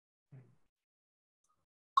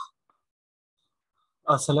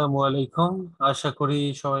আসসালামু আলাইকুম। আশা করি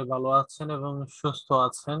সবাই ভালো আছেন এবং সুস্থ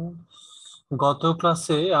আছেন। গত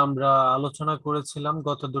ক্লাসে আমরা আলোচনা করেছিলাম,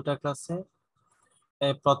 গত দুটা ক্লাসে।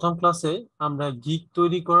 প্রথম ক্লাসে আমরা গিগ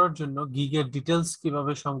তৈরি করার জন্য গিগের ডিটেলস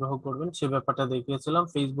কিভাবে সংগ্রহ করবেন সে ব্যাপারটা দেখিয়েছিলাম,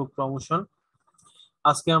 ফেসবুক প্রমোশন।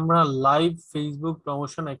 আজকে আমরা লাইভ ফেসবুক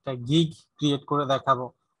প্রমোশন একটা গিগ ক্রিয়েট করে দেখাবো।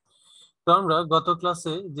 তো আমরা গত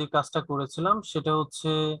ক্লাসে যে কাজটা করেছিলাম সেটা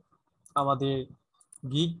হচ্ছে আমাদের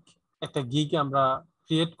গিগ, একটা গিগ আমরা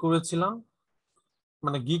ক্রিয়েট করেছিলাম,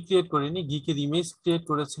 মানে গিগ ক্রিয়েট করিনি, গিকের ইমেজ ক্রিয়েট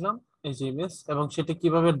করেছিলাম, এই যে ইমেজ, এবং সেটা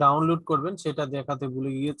কিভাবে ডাউনলোড করবেন সেটা দেখাতে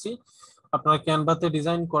ভুলে গিয়েছি। আপনারা ক্যানভাতে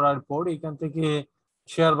ডিজাইন করার পর এখান থেকে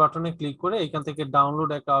শেয়ার বাটনে ক্লিক করে এখান থেকে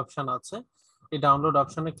ডাউনলোড একটা অপশন আছে, এই ডাউনলোড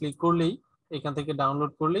অপশনে ক্লিক করলেই, এখান থেকে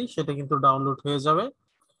ডাউনলোড করলেই সেটা কিন্তু ডাউনলোড হয়ে যাবে।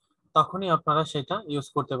 তখনই আপনারা সেটা ইউজ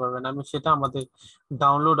করতে পারবেন। আমি সেটা আমাদের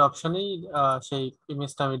ডাউনলোড অপশনেই সেই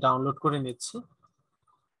ইমেজটা আমি ডাউনলোড করে নিচ্ছি।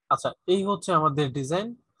 আচ্ছা, এই হচ্ছে আমাদের ডিজাইন।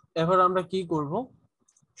 এবার আমরা কি করব,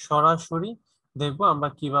 সরাসরি দেখবো আমরা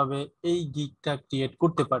কিভাবে এই গিগটা ক্রিয়েট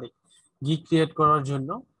করতে পারি। গিগ ক্রিয়েট করার জন্য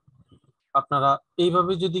আপনারা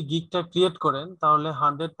এইভাবে যদি গিগটা ক্রিয়েট করেন তাহলে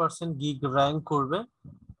 100% গিগ র্যাঙ্ক করবে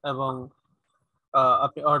এবং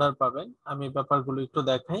আপনি অর্ডার পাবেন। আমি ব্যাপারগুলো একটু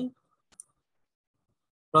দেখাই।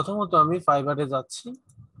 প্রথমত আমি ফাইবারে যাচ্ছি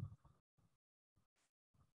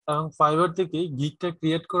এবং ফাইবার থেকে গিগটা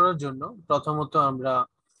ক্রিয়েট করার জন্য প্রথমত আমরা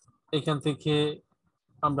এখান থেকে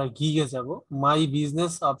আমরা গিগে যাব, মাই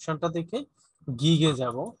বিজনেস অপশনটা থেকে গিগে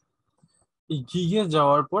যাব। এই গিগে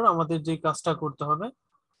যাওয়ার পর আমাদের যে কাজটা করতে হবে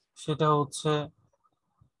সেটা হচ্ছে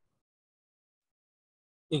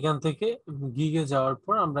এখান থেকে গিগে যাওয়ার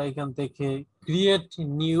পর আমরা এখান থেকে create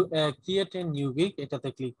create a new gig এটাতে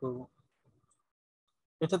ক্লিক করব।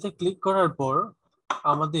 এটাতে ক্লিক করার পর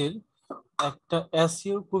আমাদের একটা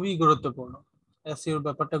এসইও খুবই গুরুত্বপূর্ণ, এসইওর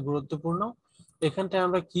ব্যাপারটা গুরুত্বপূর্ণ। এখানটায়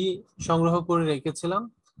আমরা কি সংগ্রহ করে রেখেছিলাম,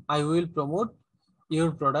 I will promote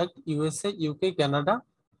your product USA UK Canada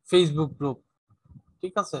Facebook group,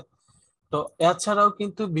 ঠিক আছে? তো এছাড়াও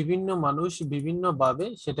কিন্তু বিভিন্ন মানুষ বিভিন্ন ভাবে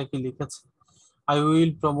সেটাকে লিখেছে, I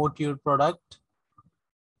will promote your product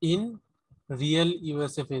in real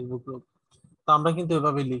USA Facebook group. তো আমরা কিন্তু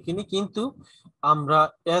এভাবে লিখিনি, কিন্তু আমরা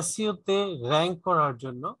এসইও তে র্যাঙ্ক করার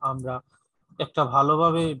জন্য আমরা একটা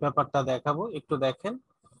ভালোভাবে ব্যাপারটা দেখাবো, একটু দেখেন।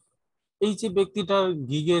 এই যে ব্যক্তিটার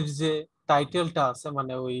গিগের যে টাইটেলটা আছে,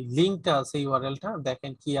 মানে ওই লিঙ্কটা আছে, ইউআরএলটা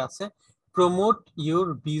দেখেন কি আছে, promote your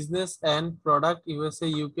business and product USA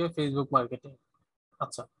UK Facebook marketing.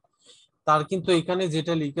 আচ্ছা, তার কিন্তু এখানে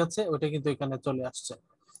যেটা লিখেছে ওটা কিন্তু এখানে চলে আসছে।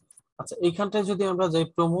 আচ্ছা, এইখানটায় যদি আমরা যাই,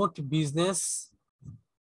 প্রমোট বিজনেস,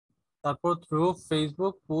 তারপর থ্রু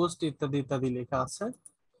ফেসবুক পোস্ট ইত্যাদি ইত্যাদি লেখা আছে।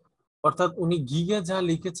 অর্থাৎ উনি গিগে যা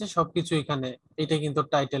লিখেছে সবকিছু এখানে, এটা কিন্তু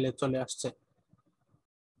টাইটেলে চলে আসছে।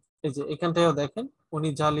 এই যে এখানটায়ও দেখেন উনি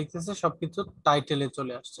যা লিখেছে সবকিছু টাইটেলে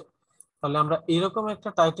চলে আসছে। তাহলে আমরা এরকম একটা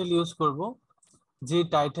টাইটেল ইউজ করব যে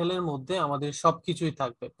টাইটেলের মধ্যে আমাদের সবকিছুই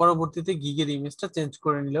থাকবে, পরবর্তীতে গিগের ইমেজটা চেঞ্জ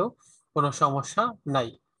করে নিলেও কোনো সমস্যা নাই।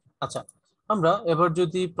 আচ্ছা, আমরা এবার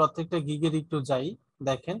যদি প্রত্যেকটা গিগের একটু যাই,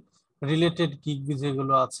 দেখেন রিলেটেড গিগ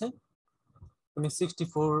যেগুলো আছে, উনি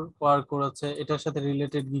 64 ওয়ার্ক করেছে, এটার সাথে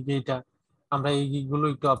রিলেটেড গিগ এইটা। আমরা এই গিগ গুলো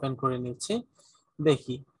একটু ওপেন করে নিচ্ছি,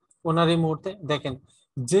 দেখি ওনার এই মুহূর্তে দেখেন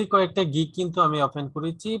যে কয়েকটা গিগ কিন্তু আমি ওপেন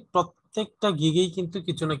করেছি, প্রত্যেকটা গিগেই কিন্তু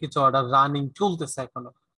কিছু না কিছু অর্ডার রানিং চলতেছে এখনো,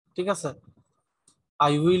 ঠিক আছে?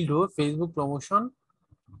 I will do Facebook promotion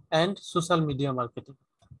and social media marketing,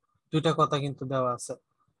 দুইটা কথা কিন্তু দেওয়া আছে,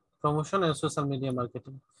 promotion and social media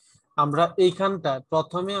marketing. আমরা এইখানটা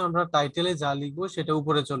প্রথমে আমরা টাইটেলে যা লিখবো সেটা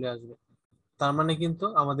উপরে চলে আসবে, তার মানে কিন্তু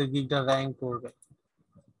আমাদের গিগটা র্যাঙ্ক করবে।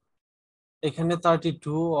 এখানে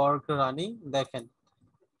 32 ওয়ার্ক রানিং দেখেন।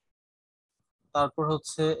 তারপর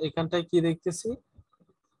হচ্ছে এখানটায় কি দেখতেছি,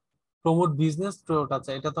 প্রমোট বিজনেস প্রোট,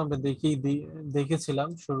 আচ্ছা এটা তো আমরা দেখেছিলাম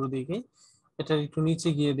শুরু দিকে। এটা একটু নিচে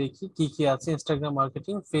গিয়ে দেখি কি কি আছে, Instagram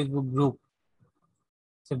marketing, Facebook group,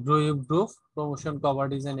 group promotion, cover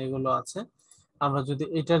design, এগুলো আছে। আমরা যদি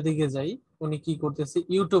এটার দিকে যাই, উনি কি করতেছে,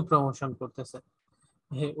 ইউটিউব প্রমোশন করতেছে,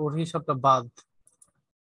 হে ওর হিসাবটা বাদ।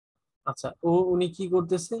 আচ্ছা, উনি কি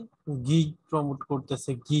করতেছে, গিগ প্রমোট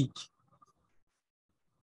করতেছে, গিগ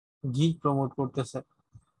গিগ প্রমোট করতেছে।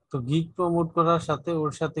 তো গিগ প্রমোট করার সাথে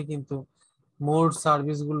ওর সাথে কিন্তু মোর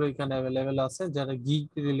সার্ভিস গুলো এখানে অ্যাভেলেবেল আছে, যারা গিগ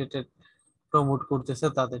রিলেটেড প্রমোট করতেছে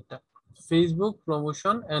তাদেরটা, ফেসবুক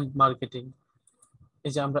প্রমোশন এন্ড মার্কেটিং।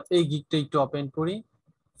 এই যে আমরা এই গিগটা একটু ওপেন করি,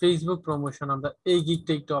 ফেসবুক প্রমোশন, আমরা এই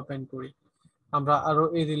গিগটা একটু ওপেন করি, আমরা আরো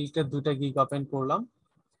এই রিলেটেড দুইটা গিগ ওপেন করলাম।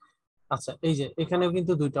 আচ্ছা, এই যে এখানেও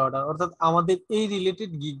কিন্তু দুইটা অর্ডার, অর্থাৎ আমাদের এই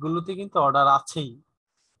রিলেটেড গিগ গুলোতে কিন্তু অর্ডার আছেই।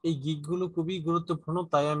 এই গিগ গুলো খুবই গুরুত্বপূর্ণ,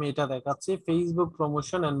 তাই আমি এটা দেখাচ্ছি, ফেসবুক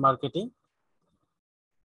প্রমোশন এন্ড মার্কেটিং।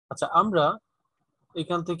 আচ্ছা, আমরা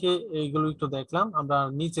এখান থেকে এইগুলো একটু দেখলাম, আমরা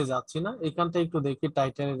নিচে যাচ্ছি না, এখানটা একটু দেখি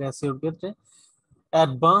টাইটেলের এসইওর ক্ষেত্রে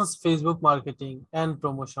advance Facebook marketing and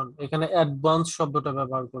promotion, এখানে অ্যাডভান্স শব্দটা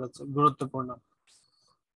ব্যবহার করেছে, গুরুত্বপূর্ণ।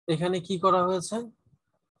 এখানে কি করা হয়েছে,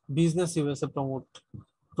 business USA promote,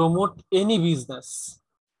 promote any business,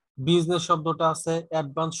 business শব্দটা আছে,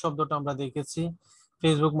 অ্যাডভান্স শব্দটা আমরা দেখেছি,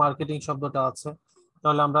 ফেসবুক মার্কেটিং শব্দটা আছে।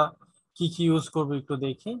 তাহলে আমরা কি কি ইউজ করব একটু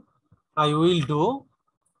দেখি। I will do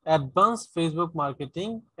advance Facebook marketing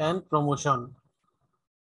and promotion,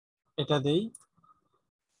 এটা দেই,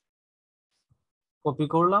 কপি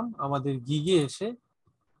করলাম, আমাদের গিগে এসে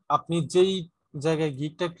আপনি যেই জায়গায়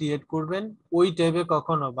গিগটা ক্রিয়েট করবেন ওই ট্যাবে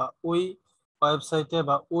কখনো বা ওই ওয়েবসাইটে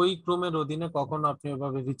বা ওই ক্রোমের অধীনে কখনো আপনি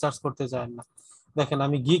ওইভাবে রিচার্জ করতে চান না। দেখেন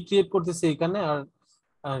আমি গিগ ক্রিয়েট করতেছি এখানে আর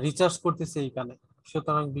রিচার্জ করতেছি এখানে,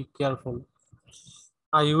 সুতরাং be careful.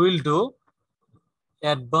 I will do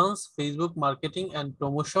advance Facebook marketing and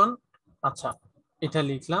promotion, আচ্ছা এটা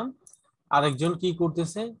লিখলাম। আরেকজন কি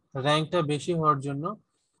করতেছে, র্যাঙ্কটা বেশি হওয়ার জন্য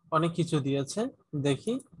অনেক কিছু দিয়েছে,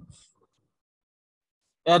 দেখি।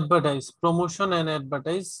 Advertise, promotion and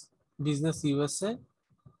advertise business USA,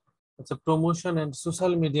 আচ্ছা promotion and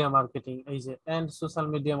social media marketing, এই যে এন্ড সোশ্যাল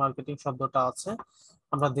মিডিয়া মার্কেটিং শব্দটা আছে,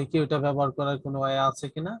 আমরা দেখি ওটা ব্যবহার করার কোনো ওয়ে আছে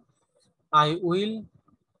কিনা। I will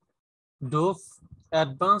do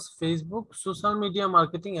advance Facebook social media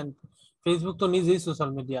marketing and, Facebook তো নিজেই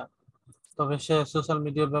সোশ্যাল মিডিয়া, তবে সে সোশ্যাল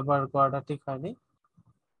মিডিয়া ব্যবহার করাটা ঠিক হয়নি।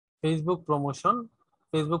 Facebook promotion,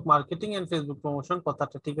 Facebook marketing and Facebook promotion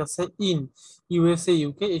কথাটা ঠিক আছে, ইন ইউএসএ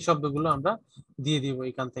ইউকে এই শব্দগুলো আমরা দিয়ে দিব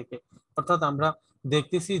এখান থেকে। অর্থাৎ আমরা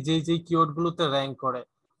দেখতেছি যে যে কিওয়ার্ড গুলোতে র্যাঙ্ক করে,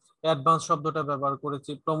 অ্যাডভান্স শব্দটা ব্যবহার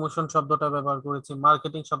করেছি, প্রমোশন শব্দটা ব্যবহার করেছি,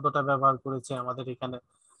 মার্কেটিং শব্দটা ব্যবহার করেছি আমাদের এখানে,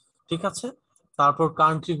 ঠিক আছে। তারপর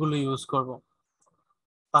কান্ট্রি গুলো ইউজ করব,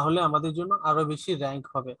 তাহলে আমাদের জন্য আরো বেশি র্যাঙ্ক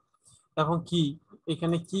হবে। এখন কি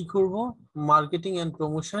এখানে কি করব, মার্কেটিং এন্ড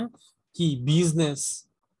প্রমোশন কি বিজনেস,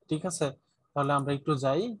 ঠিক আছে। তাহলে আমরা একটু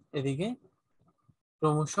যাই এদিকে,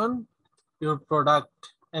 promotion your product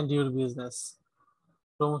and your business,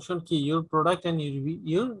 promotion কি your product and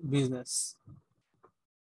your business.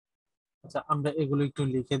 আচ্ছা আমরা এগুলো একটু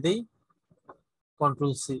লিখে দেই,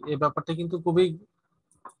 কন্ট্রোল সি। এই ব্যাপারটা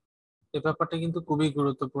কিন্তু খুবই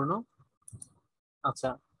গুরুত্বপূর্ণ। আচ্ছা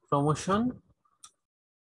প্রমোশন,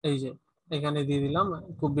 এই যে এখানে দিয়ে দিলাম,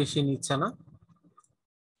 খুব বেশি নিচ্ছে না,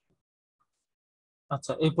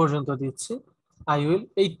 আচ্ছা এই পর্যন্ত দিচ্ছি। আই উইল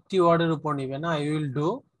 80 ওয়ার্ডের উপর নিবে না, I will do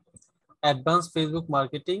advance Facebook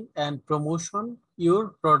marketing and promotion your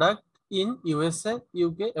product in USA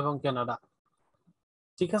UK এবং কানাডা,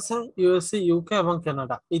 ঠিক আছে। ইউএসএ ইউকে এবং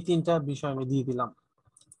কানাডা এই তিনটা বিষয় আমি দিয়ে দিলাম।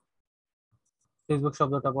 ফেসবুক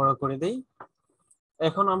শব্দটা বড় করে দেই।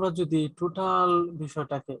 এখন আমরা যদি টোটাল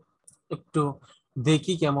বিষয়টাকে একটু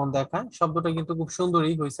দেখি কেমন দেখায়, শব্দটা কিন্তু খুব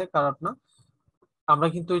সুন্দরই হয়েছে, খারাপ না। আমরা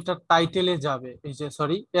কিন্তু এটা টাইটেলে যাবে, এই যে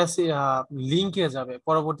সরি লিংকে যাবে,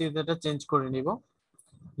 পরবর্তীতে এটা চেঞ্জ করে নিব,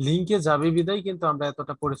 লিংকে যাবে বিদায় কিন্তু আমরা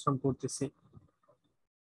এতটা পরিশ্রম করতেছি।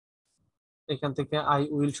 এখান থেকে আই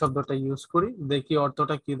উইল শব্দটা ইউজ করি, দেখি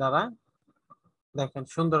অর্থটা কি দাঁড়ায়। দেখেন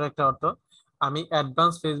সুন্দর একটা অর্থ, আমি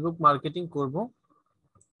অ্যাডভান্স ফেসবুক মার্কেটিং করব,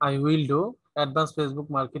 I will do advance Facebook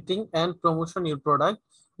marketing and promotion your product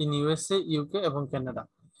in USA UK এবং কানাডা।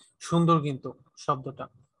 সুন্দর কিন্তু শব্দটা,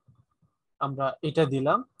 আমরা এটা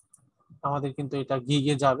দিলাম, আমাদের কিন্তু এটা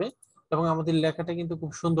গিগে যাবে এবং আমাদের লেখাটা কিন্তু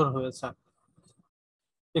খুব সুন্দর হয়েছে।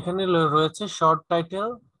 এখানে রয়েছে short title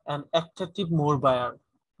and attractive more buyer.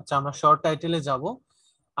 আচ্ছা আমরা শর্ট টাইটেলে যাব,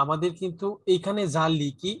 আমাদের কিন্তু এখানে যা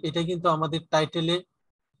লিখি এটা কিন্তু আমাদের টাইটেলে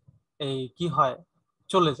এই কি হয়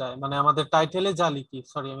চলে যায়, মানে আমাদের টাইটেলে যা লিখি,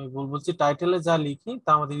 সরি আমি ভুল বলছি, টাইটেলে যা লিখি তা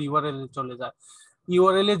আমাদের ইউআরএল এ চলে যায়,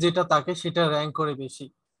 ইউআরএল এ যেটা থাকে সেটা র্যাঙ্ক করে বেশি,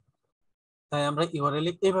 তাই আমরা ইউআরএল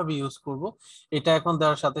এ এভাবে ইউজ করব। এটা এখন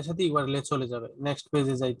দেওয়ার সাথে সাথে ইউআরএল এ চলে যাবে নেক্সট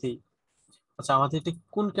পেজে যাইতেই। আচ্ছা আমাদের এটা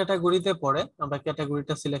কোন ক্যাটাগরিতে পড়ে, আমরা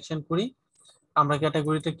ক্যাটাগরিটা সিলেকশন করি। আমরা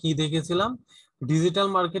ক্যাটাগরিটা কি দেখেছিলাম, digital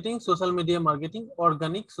marketing, social media marketing,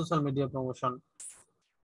 organic social media promotion.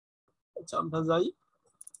 আচ্ছা আমরা যাই,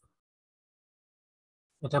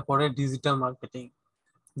 এটা পড়ে ডিজিটাল মার্কেটিং,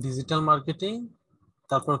 ডিজিটাল মার্কেটিং,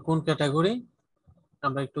 তারপর কোন ক্যাটাগরি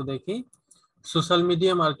আমরা একটু দেখি, social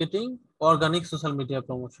media marketing, organic social media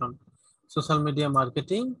promotion, social media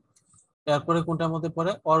marketing, এরপরে কোনটার মধ্যে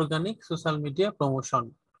পড়ে অর্গানিক সোশ্যাল মিডিয়া প্রমোশন।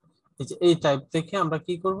 এই যে এই টাইপ থেকে আমরা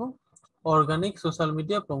কি করব, অর্গানিক সোশ্যাল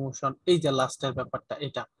মিডিয়া প্রমোশন, এই যে লাস্টের ব্যাপারটা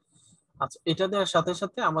এটা। আচ্ছা এটা দেওয়ার সাথে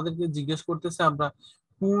সাথে আমাদেরকে জিজ্ঞেস করতেছে আমরা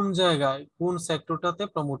কোন জায়গায় কোন সেক্টরটাতে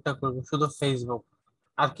প্রমোটটা করব, শুধু ফেসবুক,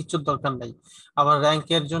 আর কিছুর দরকার নাই। আবার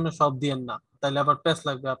র্যাঙ্কের জন্য সব দিয়েন না, তাহলে আবার প্রেস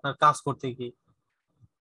লাগবে আপনার কাজ করতে গিয়ে।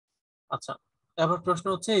 আচ্ছা এবার প্রশ্ন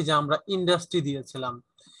হচ্ছে এই যে আমরা ইন্ডাস্ট্রি দিয়েছিলাম,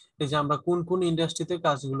 এই যে আমরা কোন কোন ইন্ডাস্ট্রিতে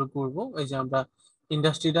কাজগুলো করব, এই যে আমরা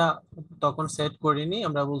ইন্ডাস্ট্রিটা তখন সেট করিনি,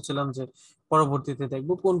 আমরা বলছিলাম যে পরবর্তীতে দেখব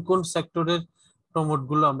কোন কোন সেক্টরের প্রমোট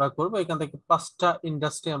গুলো আমরা করব। এখান থেকে 5টা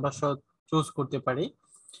ইন্ডাস্ট্রি আমরা চুজ করতে পারি।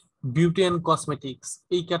 বিউটি অ্যান্ড কসমেটিক্স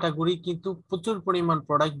এই ক্যাটাগরি কিন্তু প্রচুর পরিমাণ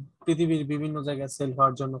প্রোডাক্ট পৃথিবীর বিভিন্ন জায়গায় সেল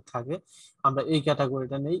হওয়ার জন্য থাকে, আমরা এই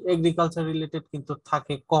ক্যাটাগরিটা নেই। এগ্রিকালচার রিলেটেড কিন্তু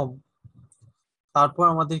থাকে কম। তারপর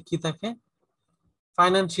আমাদের কি থাকে,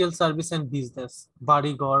 ফাইন্যান্সিয়াল সার্ভিস এন্ড বিজনেস,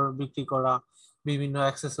 বাড়ি ঘর বিক্রি করা, বিভিন্ন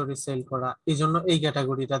অ্যাক্সেসরি সেল করা, এই জন্য এই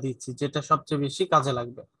ক্যাটাগরিটা দিচ্ছি, যেটা সবচেয়ে বেশি কাজে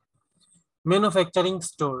লাগবে। ম্যানুফ্যাকচারিং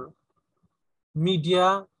স্টোর, মিডিয়া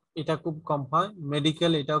এটা খুব কম হয়,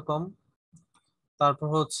 মেডিকেল এটাও কম। তারপর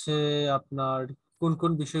হচ্ছে আপনার কোন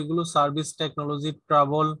কোন বিষয়গুলো, service technology,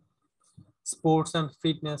 travel, sports and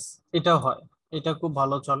fitness এটাও হয়, এটা খুব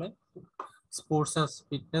ভালো চলে। স্পোর্টস এন্ড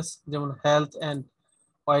ফিটনেস যেমন হেলথ এন্ড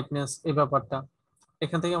হোয়াইটনেস এই ব্যাপারটা।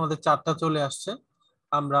 এখান থেকে আমাদের 4টা চলে আসছে।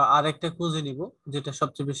 আমরা আরেকটা খুঁজে নিব যেটা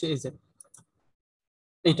সবচেয়ে বেশি, এই যে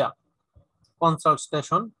এইটা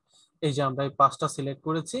কনসালটেশন। এই যে আমরা এই 5টা সিলেক্ট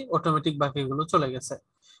করেছি, অটোমেটিক বাকিগুলো চলে গেছে।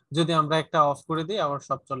 যদি আমরা একটা অফ করে দিই আবার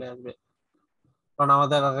সব চলে আসবে, কারণ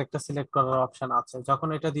আমাদের আরেকটা সিলেক্ট করার অপশন আছে। যখন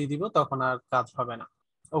এটা দিয়ে দিব তখন আর কাজ হবে না।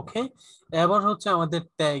 ওকে, এবার হচ্ছে আমাদের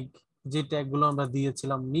ট্যাগ, যে ট্যাগ গুলো আমরা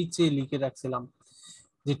দিয়েছিলাম নিচে লিখে রাখছিলাম,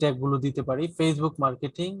 যে ট্যাগ গুলো দিতে পারি। ফেসবুক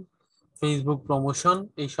মার্কেটিং, ফেসবুক প্রমোশন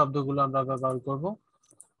এই শব্দগুলো আমরা ব্যবহার করব।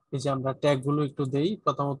 এই যে আমরা ট্যাগ গুলো একটু দেই,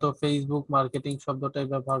 প্রথমত ফেসবুক মার্কেটিং শব্দটাই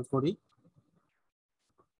ব্যবহার করি।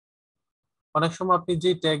 অনেক সময় আপনি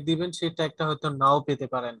যে ট্যাগ দিবেন সেই ট্যাগটা হয়তো নাও পেতে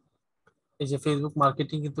পারেন। এই যে ফেসবুক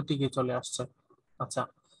মার্কেটিং কিন্তু ঠিকই চলে আসছে। আচ্ছা,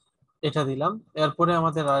 এটা দিলাম। এরপরে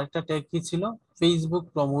আমাদের আরেকটা ট্যাগ কি ছিল, ফেসবুক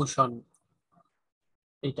প্রমোশন।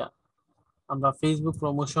 এটা আমরা ফেসবুক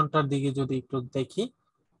প্রমোশনটার দিকে যদি একটু দেখি,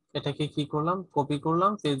 এটাকে কি করলাম, কপি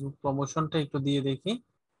করলাম, ফেসবুক প্রমোশনটা একটু দিয়ে দেখি।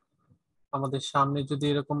 আমাদের সামনে যদি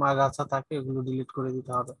এরকম আগাছা থাকে এগুলো ডিলিট করে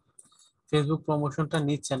দিতে হবে। ফেসবুক প্রমোশনটা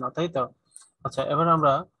নিচ্ছে না, তাই তো? আচ্ছা, এবার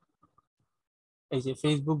আমরা এই যে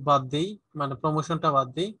ফেসবুক বাদ দেই, মানে প্রমোশনটা বাদ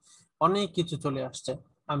দেই, অনেক কিছু চলে আসছে।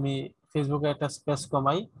 আমি ফেসবুকে একটা স্পেস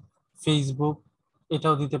কমাই, ফেসবুক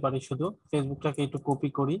এটাও দিতে পারি, শুধু ফেসবুকটাকে একটু কপি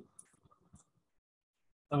করি।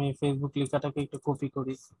 আমি ফেসবুক লেখাটাকে একটু কপি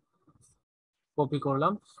করি, কপি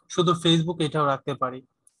করলাম, শুধু ফেসবুক এটাও রাখতে পারি।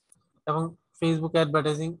 এবং ফেসবুক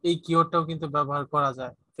অ্যাডভার্টাইজিং এই কিওয়ার্ডটাও কিন্তু ব্যবহার করা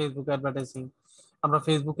যায়। ফেসবুক অ্যাডভার্টাইজিং, আমরা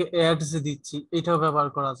ফেসবুকে অ্যাডস দিচ্ছি, এটাও ব্যবহার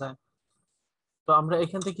করা যায়। তো আমরা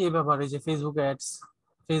এখান থেকে এই ব্যাপারে যে ফেসবুক অ্যাডস,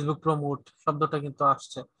 ফেসবুক প্রমোট শব্দটা কিন্তু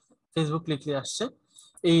আসছে, ফেসবুক লিখলে আসছে।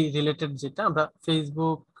 এই রিলেটেড যেটা আমরা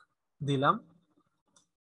ফেসবুক দিলাম,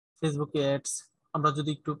 ফেসবুক অ্যাডস, আমরা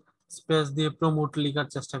যদি একটু স্পেস দিয়ে প্রমোট লেখার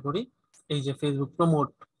চেষ্টা করি, এই যে ফেসবুক প্রমোট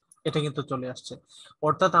এটা কিন্তু চলে আসছে।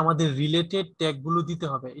 অর্থাৎ আমাদের রিলেটেড ট্যাগ গুলো দিতে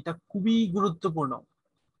হবে, এটা খুবই গুরুত্বপূর্ণ,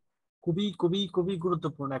 খুবই খুবই খুবই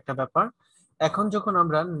গুরুত্বপূর্ণ একটা ব্যাপার। এখন যখন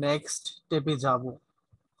আমরা নেক্সট স্টেপে যাব,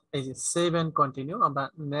 এই যে সেভ এন্ড কন্টিনিউ, আমরা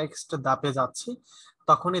নেক্সট ধাপে যাচ্ছি,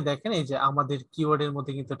 তখনই দেখেন এই যে আমাদের কিওয়ার্ডের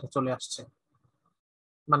মধ্যে কিন্তু এটা চলে আসছে,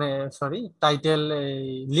 মানে সরি টাইটেল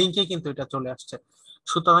লিংকে কিন্তু এটা চলে আসছে।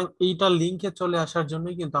 সুতরাং এইটা লিংকে চলে আসার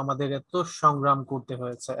জন্যই কিন্তু আমাদের এত সংগ্রাম করতে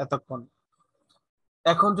হয়েছে এতক্ষণ।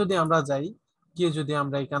 এখন যদি আমরা যাই, গিয়ে যদি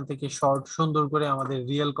আমরা এখান থেকে শর্ট সুন্দর করে আমাদের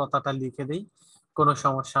রিয়েল কথাটা লিখে দেই, কোনো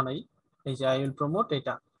সমস্যা নাই। এই যে আই উইল প্রমোট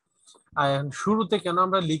এটা। আর শুরুতে কেন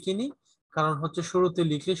আমরা লিখিনি, কারণ হচ্ছে শুরুতে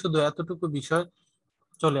লিখলে শুধু এতটুকু বিষয়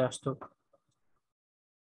চলে আসতো,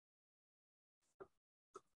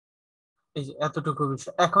 এই যে এতটুকু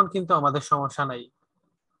বিষয়। এখন কিন্তু আমাদের সমস্যা নাই,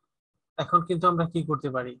 এখন কিন্তু আমরা কি করতে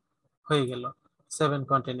পারি, হয়ে গেল, 7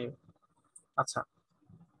 কন্টিনিউ। আচ্ছা,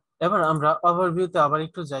 এবার আমরা ওভারভিউতে আবার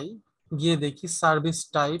একটু যাই, গিয়ে দেখি সার্ভিস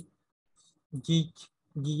টাইপ, গিগ,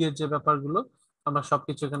 গিগের যে ব্যাপারগুলো আমরা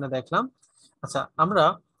সবকিছু এখানে দেখলাম। আচ্ছা, আমরা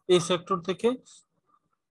এই সেক্টর থেকে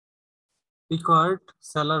required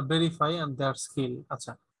seller verify and there skill,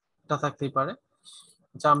 আচ্ছা এটা থাকতেই পারে।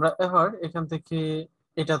 আচ্ছা, আমরা এবার এখান থেকে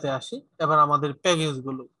এটাতে আসি। এবার আমাদের প্যাকেজ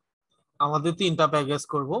গুলো, আমাদের 3টা প্যাকেজ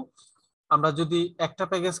করব। আমরা যদি একটা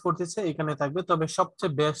প্যাকেজ করতে চাই এখানে থাকবে, তবে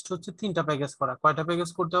সবচেয়ে বেস্ট হচ্ছে 3টা প্যাকেজ করা। কয়টা প্যাকেজ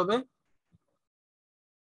করতে হবে,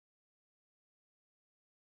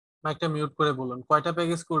 একটা মিউট করে বলুন, কয়টা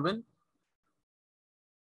প্যাকেজ করবেন?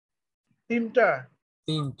 3টা।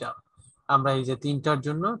 3টা। আমরা এই যে 3টার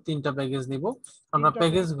জন্য 3টা প্যাকেজ নিব। আমরা 3টা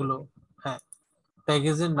প্যাকেজ প্যাকেজ গুলো, করবে। হ্যাঁ,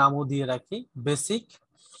 প্যাকেজের নামও দিয়ে রাখি বেসিক।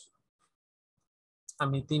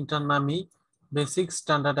 আমি 3টার নামই বেসিক,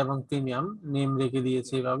 স্ট্যান্ডার্ড এবং প্রিমিয়াম নেম রেখে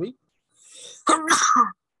দিয়েছি এভাবেই,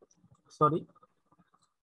 সরি,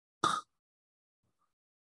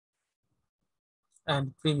 এন্ড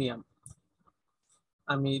প্রিমিয়াম।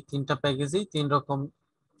 আমি 3টা প্যাকেজই 3 রকম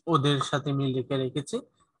ওদের সাথে মিল রেখে রেখেছি।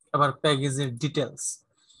 এবার প্যাকেজের ডিটেলস,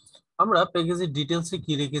 আমরা প্যাকেজের ডিটেলসে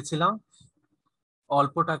কি রেখেছিলাম,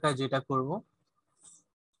 অল্প টাকায় যেটা করব,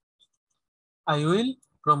 আই উইল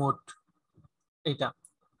প্রমোট, এটা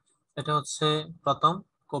এটা হচ্ছে প্রথম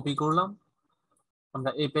কপি করলাম,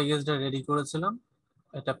 আমরা এই প্যাকেজটা রেডি করেছিলাম,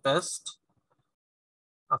 এটা পেস্ট।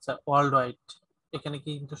 আচ্ছা, ওয়ার্ল্ড ওয়াইড, এখানে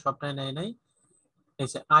কি কিন্তু সবটাই নেয় নাই, এই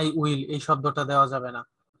যে আই উইল এই শব্দটা দেওয়া যাবে না,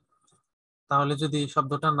 তাহলে যদি এই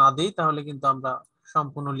শব্দটা না দেই তাহলে কিন্তু আমরা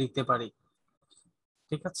সম্পূর্ণ লিখতে পারি।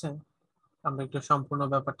 ঠিক আছে, আমরা একটু সম্পূর্ণ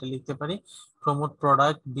ব্যাপারটা লিখতে পারি। Promote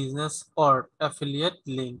product business or affiliate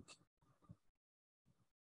link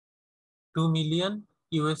 2 million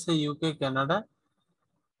USA UK Canada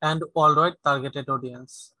and world wide targeted audience.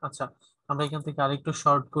 আচ্ছা, আমরা এখান থেকে আরেকটু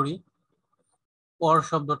শর্ট করি, অর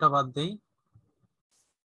শব্দটা বাদ দেই,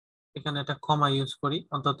 এখানে একটা কমা ইউজ করি,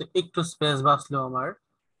 অন্তত একটু স্পেস বাঁচলো আমার,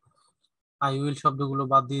 আই উইল শব্দগুলো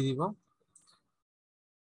বাদ দিয়ে দিব,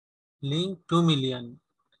 লিংক 2 মিলিয়ন,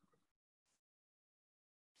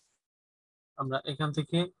 আমরা এখান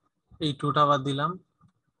থেকে এই টুটা বাদ দিলাম,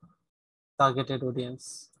 টার্গেটেড অডিয়েন্স।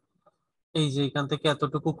 এই যে এখান থেকে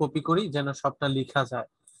এতটুকু কপি করি যেন সবটা লেখা যায়,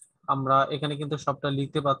 আমরা এখানে কিন্তু সবটা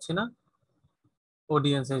লিখতে পাচ্ছি না,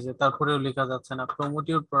 অডিয়েন্স এই যে তারপরেও লেখা যাচ্ছে না, প্রমোট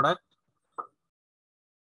ইউর প্রোডাক্ট।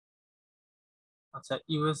 আচ্ছা,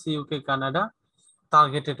 USA UK Canada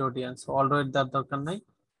targeted audience, already তার দরকার নাই।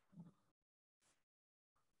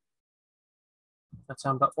 আচ্ছা,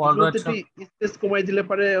 আমরা এগুলোতে অলরেডি একটু স্পেস কমাই দিলে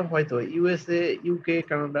পারে হয়তো, ইউএসএ ইউকে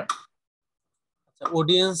কানাডা। আচ্ছা,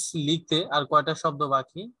 অডিয়েন্স লিখতে আর কয়টা শব্দ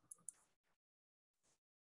বাকি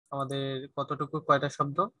আমাদের, কতটুকু কয়টা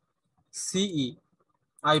শব্দ, সিই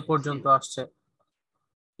আই সি পর্যন্ত আসছে,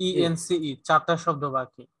 জি ইএনসিই 4টা শব্দ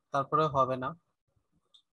বাকি, তারপরে হবে না।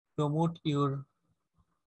 Promote your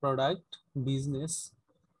product business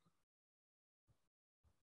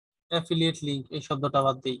affiliate link এই শব্দটা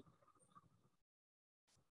বাদ দেই,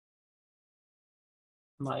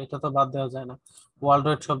 না এটা তো বাদ দেওয়া যায় না, ওয়ার্ল্ড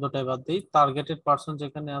ওয়াইড শব্দটাই বাদ দেই, টার্গেটেড পারসন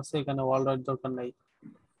যেখানে আছে এখানে ওয়ার্ল্ড ওয়াইড দরকার নাই,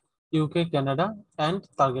 ইউকে কানাডা অ্যান্ড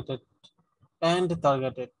টার্গেটেড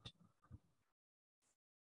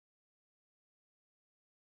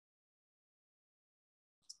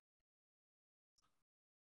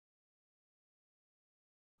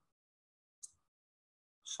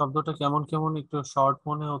শব্দটা কেমন কেমন একটু শর্ট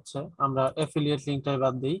মনে হচ্ছে, আমরা অ্যাফিলিয়েট লিংকটাই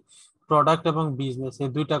বাদ দিই, প্রোডাক্ট এবং বিজনেস এই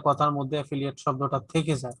দুইটা কথার মধ্যে অ্যাফিলিয়েট শব্দটা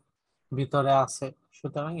থেকে যায়, ভিতরে আছে,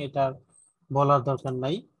 সুতরাং এটার বলার দরকার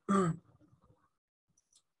নাই,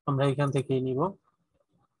 আমরা এখান থেকেই নিব।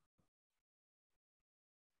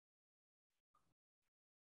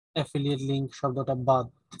 অ্যাফিলিয়েট লিংক শব্দটা বাদ,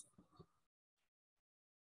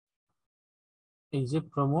 এই যে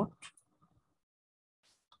প্রমোট,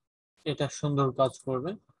 এটা সুন্দর কাজ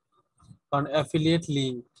করবে, কারণ অ্যাফিলিয়েট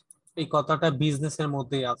লিংক এই কথাটা বিজনেসের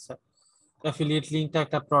মধ্যেই আছে, অ্যাফিলিয়েট লিংকটা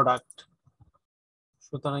একটা প্রোডাক্ট,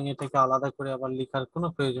 সুতরাং এটাকে আলাদা করে আবার লেখার কোনো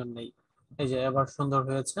প্রয়োজন নেই। এই যে এবার সুন্দর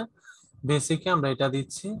হয়েছে, বেসিকে আমরা এটা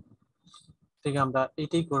দিচ্ছি, ঠিক আমরা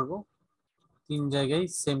এটাই করব, 3 জায়গায়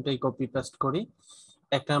সেমটাই কপি পেস্ট করি,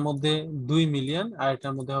 একটার মধ্যে 2 মিলিয়ন আর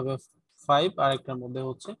একটার মধ্যে হবে 5 আর একটার মধ্যে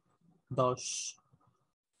হচ্ছে 10,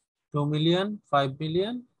 2 million 5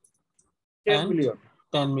 million 10 and million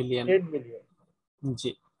 10 million. 10 million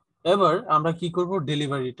জি, এবার আমরা কি করব,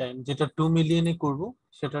 ডেলিভারি টাইম যেটা 2 মিলিয়নে করব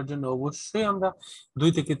সেটার জন্য অবশ্যই আমরা 2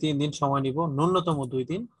 থেকে 3 দিন সময় নিব, ন্যূনতম 2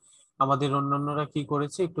 দিন। আমাদের অন্যান্যরা কি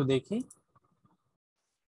করেছে একটু দেখি,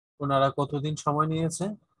 ওনারা কতদিন সময় নিয়েছে,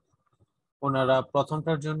 ওনারা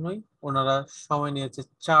প্রথমটার জন্যই ওনারা সময় নিয়েছে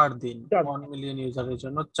 4 দিন, 1 মিলিয়ন ইউজারের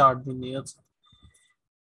জন্য 4 দিন নিয়েছে,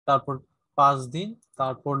 তারপর 5 দিন,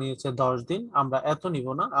 তারপর নিয়েছে 10 দিন, আমরা এত নিব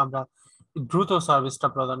না, আমরা দ্রুত সার্ভিসটা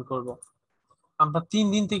প্রদান করব, আমরা 3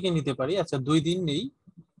 দিন থেকে নিতে পারি, আচ্ছা 2 দিন নেই,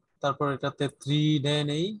 তারপর এটাতে 3 ডে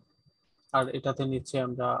নেই, আর এটাতে নিচ্ছে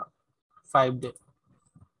আমরা 5 ডে,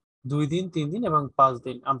 2 দিন 3 দিন এবং 5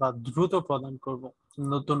 দিন আমরা দ্রুত প্রদান করব,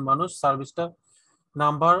 নতুন মানুষ সার্ভিসটা।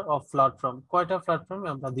 নাম্বার অফ প্ল্যাটফর্ম, কয়টা প্ল্যাটফর্মে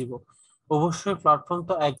আমরা দিব, অবশ্যই প্ল্যাটফর্ম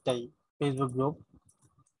তো একটাই, ফেসবুক গ্রুপ,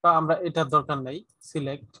 বা আমরা এটার দরকার নাই,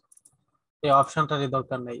 সিলেক্ট এই অপশনটারই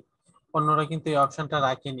দরকার নাই, অন্যরা কিন্তু এই অপশনটা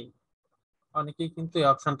রাখেনি, অনেকেই কিন্তু এই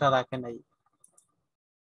অপশনটা রাখে নাই।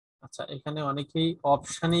 আচ্ছা, এখানে অনেকেই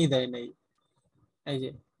অপশনই দেয় নাই, এই যে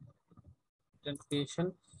ক্রিয়েশন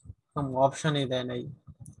অপশনই দেয় নাই,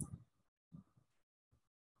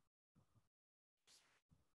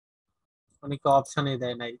 অনেকে অপশনই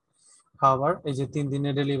দেয় নাই, খাবার এই যে 3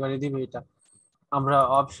 দিনে ডেলিভারি দিবে এটা, আমরা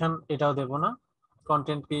অপশন এটাও দেব না,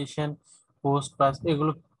 কন্টেন্ট ক্রিয়েশন, পোস্ট প্রাইস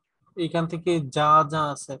এগুলো এখান থেকে যা যা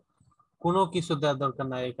আছে কোনো কিছু দেওয়ার দরকার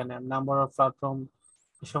নাই, এখানে নাম্বার অফ প্ল্যাটফর্ম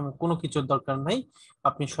এসব কোনো কিছুর দরকার নাই,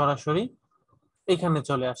 আপনি সরাসরি এখানে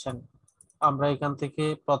চলে আসেন, আমরা এখান থেকে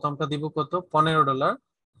প্রথমটা দিব কত, $15,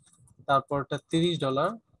 তারপরটা $30,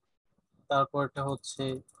 তারপরটা হচ্ছে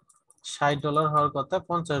 $60 হওয়ার কথা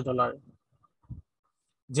 $50,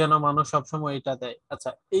 যেন মানুষ সবসময় এটা দেয়। আচ্ছা,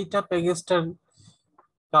 এইটা প্যাকেজটার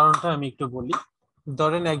কারণটা আমি একটু বলি।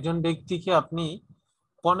 ধরেন একজন ব্যক্তিকে আপনি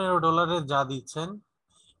 $15 যা দিচ্ছেন,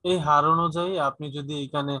 এই হার অনুযায়ী আপনি যদি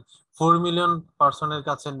এখানে 4 মিলিয়ন পার্সনের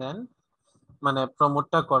কাছে নেন, মানে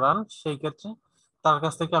প্রমোটটা করান, সেই ক্ষেত্রে তার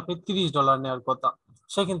কাছ থেকে আপনি $30 নেওয়ার কথা।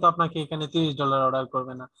 সে কিন্তু আপনাকে এখানে $30 অর্ডার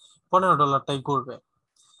করবে না, $15টাই করবে।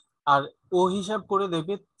 আর ও হিসাব করে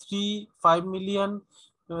দেখবে 5 মিলিয়ন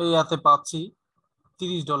ইয়াতে পাচ্ছি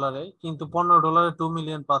 $30, কিন্তু $15 2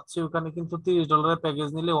 মিলিয়ন পাচ্ছি। ওখানে কিন্তু $30 প্যাকেজ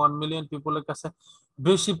নিলে 1 মিলিয়ন পিপলের কাছে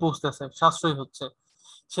বেশি পৌঁছতেছে, সাশ্রয় হচ্ছে।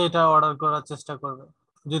 সেটা অর্ডার করার চেষ্টা করবে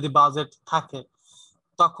যদি বাজেট থাকে।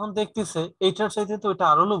 তখন দেখতেছে এটার চাইতে তো এটা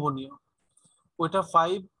আরো লোভনীয়। ওইটা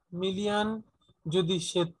 5 মিলিয়ন যদি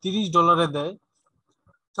সে $30 দেয়,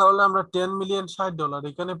 তাহলে আমরা 10 মিলিয়ন $60,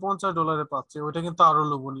 এখানে $50 পাচ্ছি। ওইটা কিন্তু আরো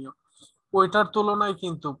লোভনীয়। ওইটার তুলনায়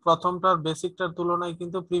কিন্তু প্রথমটার বেসিকটার তুলনায়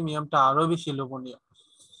কিন্তু প্রিমিয়ামটা আরো বেশি লোভনীয়।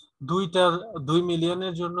 দুইটার 2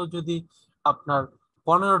 মিলিয়নের জন্য যদি আপনার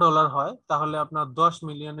 $15 হয়, তাহলে আপনার 10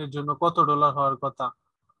 মিলিয়নের জন্য কত ডলার হওয়ার কথা?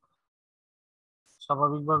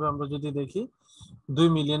 স্বাভাবিকভাবে আমরা যদি দেখি 2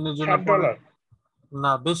 মিলিয়নের জন্য 60 ডলার।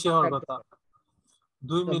 না, বেশি হওয়ার কথা। 60 ডলার।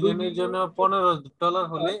 দুই আচ্ছা, দুই মিলিয়নের জন্য মিলিয়নের জন্য $15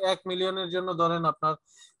 হলে হয় 1 মিলিয়নের জন্য ধরেন আপনার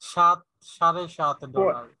সাত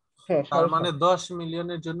 $7.5। হ্যাঁ, তার 7.5। মানে 10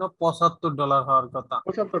 মিলিয়নের জন্য $75 হওয়ার কথা।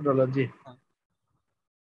 $75, জি। হ্যাঁ,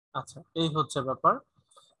 আচ্ছা, এই হচ্ছে ব্যাপার।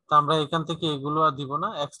 তো আমরা এখান থেকে এগুলো আর দিব না,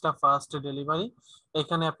 এক্সট্রা ফাস্ট ডেলিভারি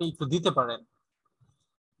এখানে আপনি একটু দিতে পারেন।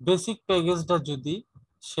 বেসিক প্যাকেজটা যদি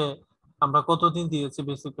সে, আমরা কতদিন দিয়েছি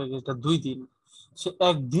বেসিক প্যাকেজটা, 2 দিন, সে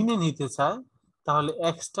একদিনে নিতে চায়, তাহলে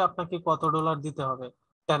এক্সট্রা আপনাকে কত ডলার দিতে হবে?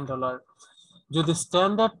 $10। যদি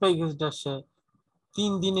স্ট্যান্ডার্ড প্যাকেজটা সে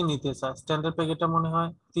 3 দিনে নিতে চায়, স্ট্যান্ডার্ড প্যাকেজটা মনে হয়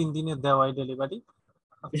 3 দিনে দেওয়াই ডেলিভারি।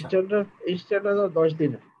 আচ্ছা, স্ট্যান্ডার্ড স্ট্যান্ডার্ড 10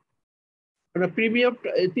 দিনে, মানে প্রিমিয়াম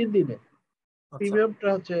 3 দিনে, আচ্ছা, প্রিমিয়ামটা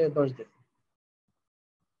হচ্ছে 10 দিন।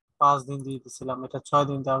 5 দিন দিয়ে দিছিলাম, এটা 6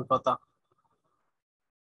 দিন দেওয়ার কথা।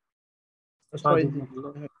 ছয় 6 দিন দিন। হলো।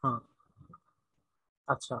 হ্যাঁ। হুম,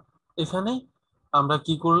 আচ্ছা, এখানে আমরা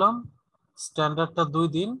কি করলাম, স্ট্যান্ডার্ডটা 2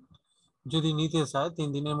 দিন যদি নিতে চায়, 3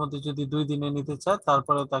 দিনের মধ্যে যদি 2 দিনে নিতে চায়,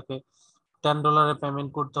 তারপরে তাকে $10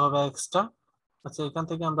 পেমেন্ট করতে হবে এক্সট্রা। আচ্ছা, এখান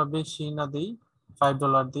থেকে আমরা বেশি না দিই,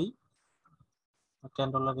 $5 দিই,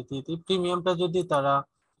 $10 দিয়ে দিই। প্রিমিয়ামটা যদি তারা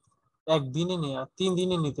একদিনে নিয়ে 3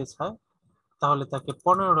 দিনে নিতে চায়, তাহলে তাকে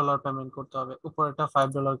 $15 পেমেন্ট করতে হবে, উপরেটা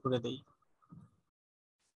 $5 করে দেই।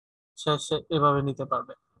 সে এভাবে নিতে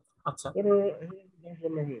পারবে। আচ্ছা, 10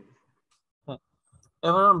 ডলার হয়ে গেছে। হ্যাঁ,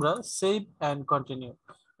 এবার আমরা সেভ এন্ড কন্টিনিউ,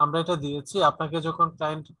 আমরা এটা দিয়েছি। আপনাকে যখন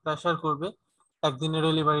ক্লায়েন্ট প্রেসার করবে একদিনের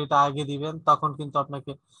ডেলিভারিটা আগে দিবেন, তখন কিন্তু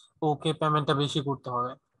আপনাকে ওকে পেমেন্টটা বেশি করতে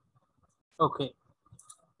হবে। ওকে,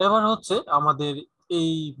 এবার হচ্ছে আমাদের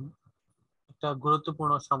এই একটা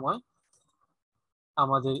গুরুত্বপূর্ণ সময়,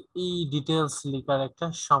 আমাদের এই ডিটেলস লেখার একটা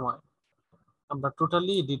সময়। আমরা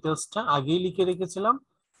টোটালি ডিটেলসটা আগেই লিখে রেখেছিলাম,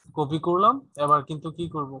 কপি করলাম। এবার কিন্তু কি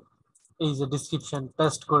করব, এই যে ডেসক্রিপশন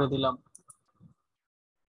পেস্ট করে দিলাম।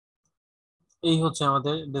 এই হচ্ছে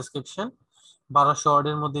আমাদের ডেসক্রিপশন। 1200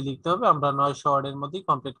 ওয়ার্ডের মধ্যে লিখতে হবে, আমরা 900 ওয়ার্ডের মধ্যে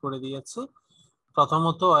কমপ্লিট করে দিয়েছি।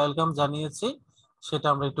 প্রথমত ওয়েলকাম জানিয়েছি, সেটা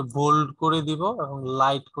আমরা একটু বোল্ড করে দিব এবং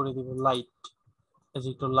লাইট করে দিব, লাইট, এই যে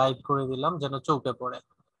একটু লাইট করে দিলাম যেন চোখে পড়ে।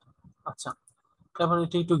 আচ্ছা, এবার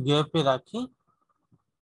এটা একটু গ্যাপে রাখি।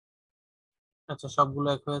 আচ্ছা, সবগুলো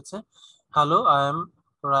এক হয়েছে। Hello, I am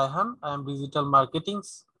Raihan, I am digital marketing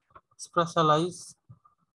specialise,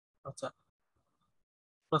 আচ্ছা,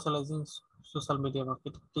 স্পেশালাইজিং সোশ্যাল মিডিয়া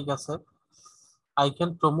মার্কেটিং, ঠিক আছে। I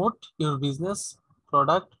can promote your business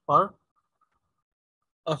product or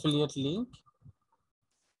affiliate link,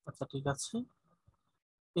 আচ্ছা, ঠিক আছে।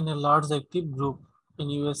 In a large active group in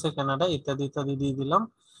USA, Canada, ইত্যাদি ইত্যাদি দিয়ে দিলাম।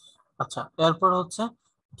 আচ্ছা, এরপর হচ্ছে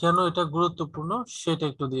কেন এটা গুরুত্বপূর্ণ সেটা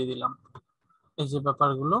একটু দিয়ে দিলাম, এই যে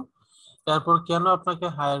ব্যাপারগুলো। এরপর কেন আপনাকে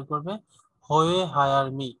হায়ার করবে, হয়ে হায়ার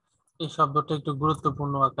মি, এই শব্দটা একটু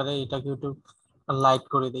গুরুত্বপূর্ণ আকারে, এটাকে একটু লাইট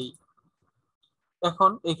করে দেই।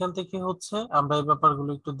 এখন এখান থেকে হচ্ছে আমরা এই ব্যাপারগুলো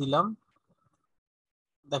একটু দিলাম,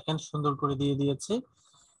 দেখেন সুন্দর করে দিয়ে দিয়েছি।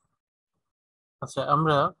 আচ্ছা,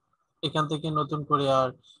 আমরা এখান থেকে নতুন করে আর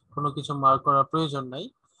কোনো কিছু মার্ক করার প্রয়োজন নাই।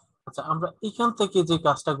 আচ্ছা, আমরা এখান থেকে যে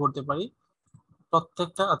কাজটা করতে পারি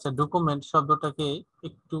প্রত্যেকটা, আচ্ছা, ডকুমেন্ট শব্দটাকে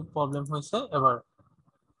একটু প্রবলেম হয়েছে। এবার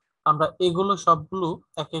আমরা এগুলো সবগুলো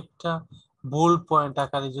এক একটা বোল্ড পয়েন্ট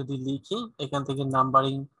আকারে যদি লিখি এখান থেকে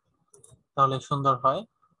নাম্বারিং, তাহলে সুন্দর হয়।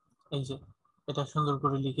 এই যে এটা সুন্দর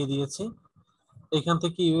করে লিখে দিয়েছি। এখান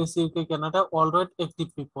থেকে US, UK, Canada, alright active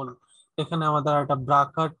people, এখানে আমাদের একটা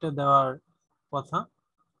ব্র্যাকেট দেওয়ার কথা,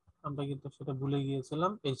 আমরা কিন্তু সেটা ভুলে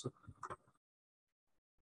গিয়েছিলাম। এই যে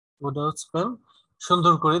উইদাউট স্পেল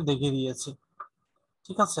সুন্দর করে দেখিয়ে দিয়েছি,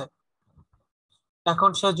 ঠিক আছে। এখন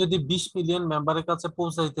সে যদি 20 মিলিয়ন মেম্বারের কাছে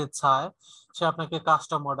পৌঁছাইতে চায়, সে আপনাকে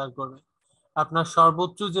কাস্টম অর্ডার করবে। আপনার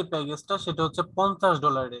সর্বোচ্চ যে প্যাকেজটা সেটা হচ্ছে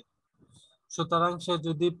 $50। সুতরাং সে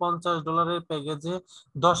যদি $50 প্যাকেজে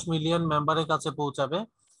 10 মিলিয়ন মেম্বারের কাছে পৌঁছাবে,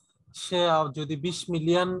 সে যদি 20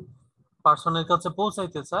 মিলিয়ন পার্সনের কাছে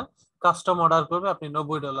পৌঁছাইতে চায়, কাস্টম অর্ডার করবে, আপনি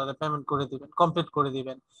 $90 পেমেন্ট করে দিবেন, কমপ্লিট করে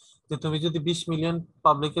দিবেন। যে তুমি যদি 20 মিলিয়ন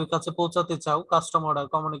পাবলিকের কাছে পৌঁছাতে চাও, কাস্টম অর্ডার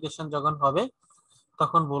কমিউনিকেশন যখন হবে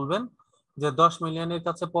তখন বলবেন যে 10 মিলিয়নের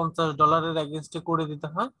কাছে $50 এগেনস্টে করে দিতে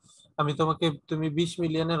হয়, আমি তোমাকে, তুমি 20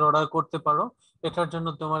 মিলিয়নের অর্ডার করতে পারো, এটার জন্য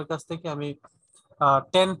তোমার কাছ থেকে আমি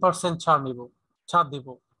 10% ছাড় নিব, ছাড় দিব।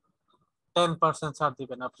 10% ছাড়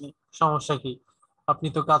দিবেন আপনি, সমস্যা কি? আপনি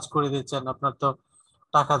তো কাজ করে দিচ্ছেন, আপনার তো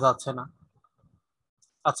টাকা যাচ্ছে না।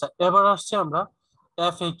 আচ্ছা, এবার আসছে আমরা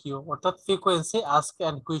এফএকিউ অর্থাৎ ফ্রিকোয়েন্সি আস্ক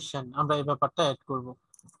এন্ড কোয়েশ্চেন, আমরা এই ব্যাপারটা অ্যাড করব।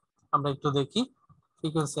 আমরা একটু দেখি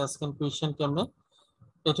ফ্রিকোয়েন্সি আস্ক এন্ড কোয়েশ্চেন কেমনে।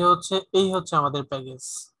 এটা হচ্ছে, এই হচ্ছে আমাদের প্যাকেজ,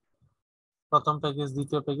 প্রথম প্যাকেজ,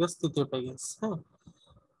 দ্বিতীয় প্যাকেজ, তৃতীয় প্যাকেজ, হ্যাঁ,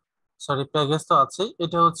 সরি প্যাকেজ তো আছে।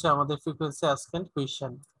 এটা হচ্ছে আমাদের ফ্রিকোয়েন্সি আস্ক এন্ড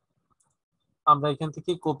কোয়েশ্চেন। আমরা এখান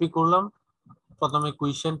থেকে কপি করলাম প্রথমে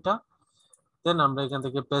কোয়েশ্চেনটা, দেন আমরা এখান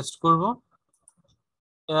থেকে পেস্ট করব।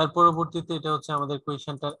 এর পরবর্তীতে এটা হচ্ছে আমাদের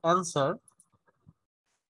কোয়েশ্চেনটার অ্যান্সার,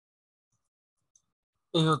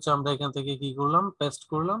 এই হচ্ছে আমরা এখান থেকে কি করলাম, পেস্ট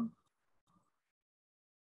করলাম,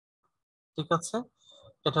 ঠিক আছে।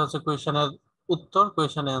 এটা হচ্ছে কোয়েশ্চেনের উত্তর,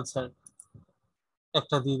 কোয়েশ্চেন অ্যান্সার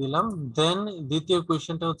একটা দিয়ে দিলাম। দেন দ্বিতীয়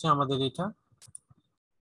কোয়েশ্চেনটা হচ্ছে আমাদের এটা,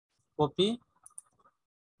 কপি,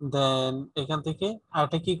 দেন এখান থেকে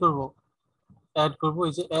আরেকটা কি করব, অ্যাড করব,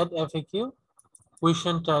 এই যে অ্যাড এফএকিউ,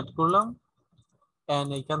 কোয়েশ্চেনটা অ্যাড করলাম, এন্ড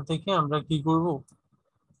এখান থেকে আমরা কি করব,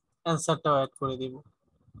 অ্যান্সারটাও অ্যাড করে দিব,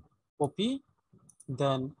 কপি,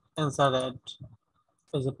 দেন অ্যান্সার অ্যাড,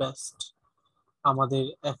 এই যে পেস্ট। আমাদের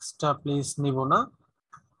এক্সট্রা প্লেস নিব না,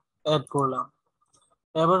 অ্যাড করলাম।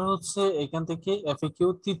 এবার হচ্ছে এখান থেকে এফএকিউ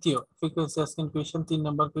তৃতীয় ফ্রিকোয়েন্সি আস্কিং কোয়েশ্চেন 3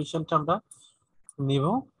 নম্বর কোয়েশ্চেনটা আমরা নিব,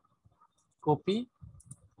 কপি,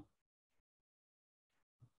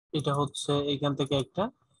 এটা হচ্ছে এখান থেকে একটা,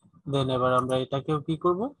 দেন এবার আমরা এটাকেও কি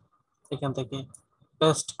করব, এখান থেকে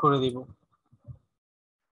পেস্ট করে দিব,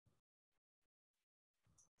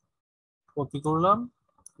 কপি করলাম,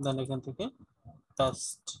 দেন এখান থেকে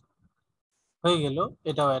পেস্ট হয়ে গেল।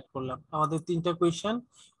 এটাও অ্যাড করলাম, আমাদের 3টা কোয়েশ্চেন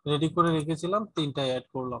রেডি করে রেখেছিলাম, 3টাই অ্যাড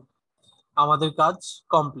করলাম, আমাদের কাজ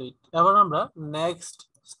কমপ্লিট। এবার আমরা নেক্সট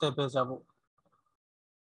স্টেপে যাব।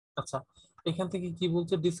 আচ্ছা, এখান থেকে কি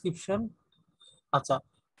বলছে ডিসক্রিপশন, আচ্ছা,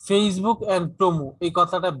 ফেসবুক এন্ড প্রোমো এই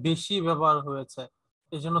কথাটা বেশি ব্যবহার হয়েছে,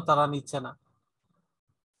 এই জন্য তারা নিচ্ছে না,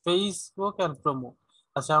 ফেসবুক এন্ড প্রোমো।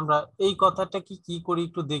 আচ্ছা, আমরা এই কথাটা কি কি করি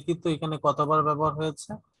একটু দেখি তো, এখানে কতবার ব্যবহার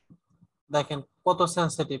হয়েছে দেখেন, কত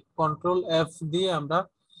সেন্সিটিভ। কন্ট্রোল এফ দিয়ে আমরা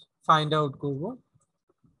ফাইন্ড আউট করব,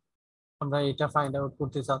 আমরা এটা ফাইন্ড আউট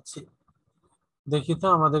করতে চাচ্ছি, দেখি তো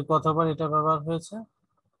আমাদের কতবার এটা ব্যবহার হয়েছে।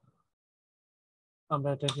 আমরা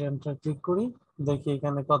এটাকে এন্টার ক্লিক করি, দেখি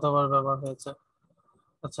এখানে কতবার ব্যবহার হয়েছে।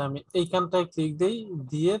 আচ্ছা, আমি এইখানটায় ক্লিক দেই,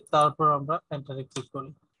 দিয়ে তারপর আমরা এন্টারে ক্লিক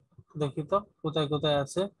করি, দেখি তো কোথায় কোথায়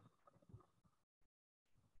আছে।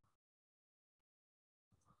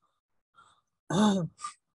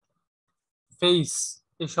 ফেস,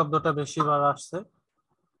 এই শব্দটা বেশিবার আসছে,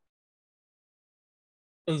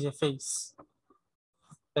 এই যে ফেস,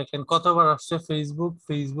 দেখেন কতবার আসছে, Facebook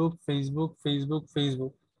Facebook Facebook Facebook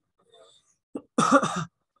Facebook.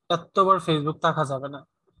 এতবার ফেসবুক থাকা যাবে না,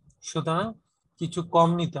 সুতরাং কিছু কম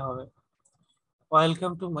নিতে হবে।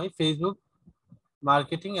 Welcome to my Facebook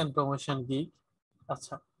marketing and promotion gig.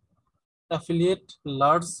 আচ্ছা, affiliate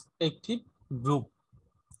large active group,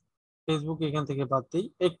 Facebook এখান থেকে বাদ দিই,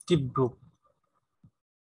 অ্যাক্টিভ গ্রুপ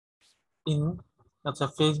ইন, আচ্ছা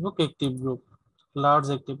Facebook active group, large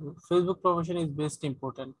active group, Facebook promotion is best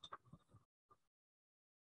important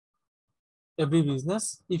every business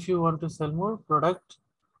if you want to sell more product,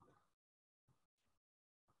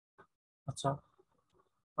 আচ্ছা,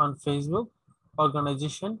 on Facebook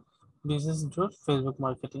organization business growth Facebook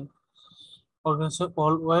marketing organization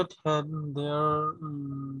all white have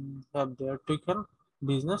their token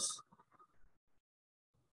business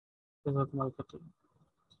Facebook marketing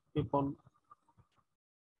people।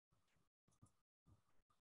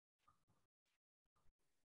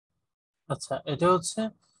 আচ্ছা, এটা হচ্ছে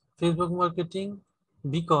Facebook marketing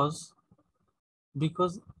because,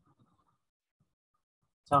 because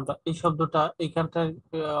আমরা এই শব্দটা এখানটার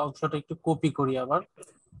অংশটা একটু copy করি, আবার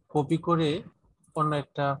কপি করে অন্য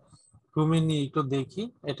একটা ক্রমে নিয়ে একটু দেখি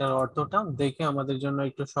এটার অর্থটা, দেখে আমাদের জন্য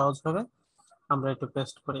একটু সহজ হবে। আমরা একটু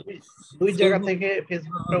পেস্ট করি। দুই জায়গা ফেসবুক থেকে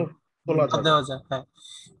ফেসবুকটাও খোলা বাদ যাবে। দেওয়া যায়, হ্যাঁ।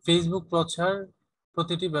 ফেসবুক প্রচার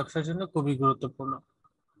প্রতিটি ব্যবসার জন্য খুবই গুরুত্বপূর্ণ।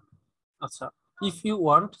 আচ্ছা, if you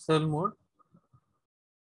want sell more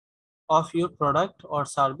of your product or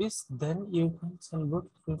service, then you can sell good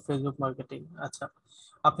through Facebook marketing. আচ্ছা,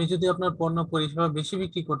 আপনি যদি আপনার পণ্য পরিষেবা বেশি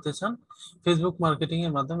বিক্রি করতে চান, ফেসবুক মার্কেটিং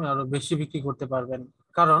এর মাধ্যমে আরো বেশি বিক্রি করতে পারবেন।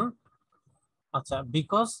 কারণ আচ্ছা,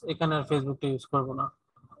 বিকজ এখানে আর ফেসবুকটা ইউজ করব না,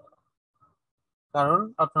 কারণ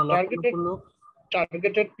আপনার লক্ষ লক্ষ টার্গেটেড লোক।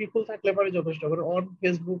 টার্গেটেড পিপল থাকলে পরে যথেষ্ট, করে অন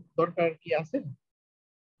ফেসবুক দরকার কি আছে?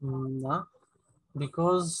 না,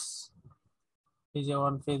 বিকজ এই যে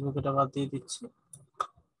অন ফেসবুক এটা বাদ দিয়ে দিচ্ছি।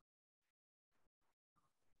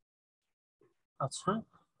 আচ্ছা,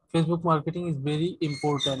 Facebook marketing is very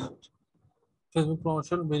important, Facebook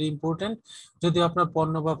promotion very important. যদি আপনার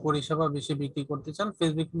পণ্য বা পরিষেবা বেশি বিক্রি করতে চান,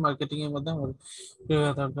 ফেসবুক মার্কেটিং এর মাধ্যমে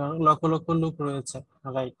লক্ষ লক্ষ লোক রয়েছে,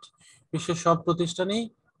 রাইট। বিশ্বের সব প্রতিষ্ঠানে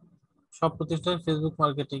ফেসবুক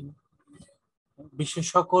মার্কেটিং, বিশ্বের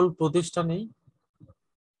সকল প্রতিষ্ঠানেই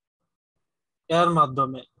এর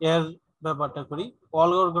মাধ্যমে, এর ব্যাপারটা করি,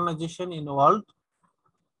 all organisation in world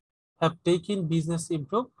have taken business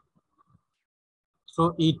improve through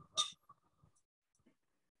it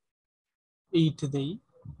দেই।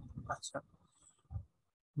 আচ্ছা,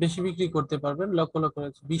 বেশি বিক্রি করতে পারবেন লক্ষ লক্ষ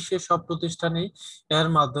বিশ্বের সব প্রতিষ্ঠানেই এর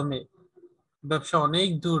মাধ্যমে ব্যবসা অনেক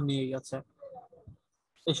দূর নিয়ে গেছে,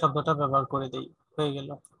 এই শব্দটা ব্যবহার করে দেই, হয়ে গেল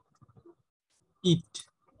ইট।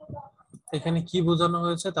 এখানে কি বোঝানো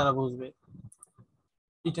হয়েছে তারা বুঝবে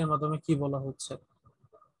ইটের মাধ্যমে কি বলা হচ্ছে।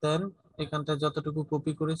 দেন এখানটা যতটুকু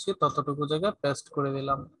কপি করেছি ততটুকু জায়গায় পেস্ট করে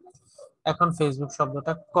দিলাম। এখন ফেসবুক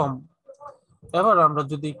শব্দটা কম। এবার আমরা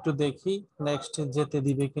যদি একটু দেখি নেক্সট যেতে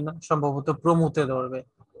দিবে কিনা, সম্ভবত প্রমোতে ধরবে।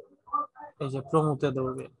 এই যে প্রমোতে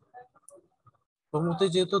ধরবে, প্রমোতে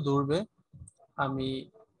যেহেতু ধরবে, আমি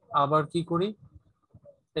আবার কি করি,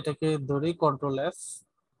 এটাকে ধরি কন্ট্রোল এফ,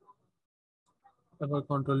 এবার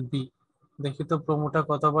কন্ট্রোল বি, দেখি তো প্রোমোটা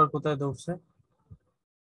কতবার কোথায় ধরছে।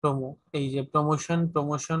 প্রোমো, এই যে promotion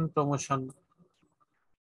promotion promotion,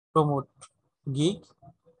 promote gig,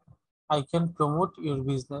 I can promote your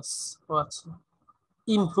business. ও আচ্ছা,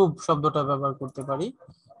 ইমপ্রুভ শব্দটা ব্যবহার করতে পারি,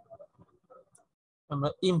 আমরা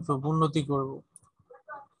ইমপ্রুভ উন্নতি করব।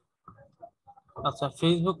 আচ্ছা,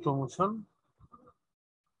 Facebook promotion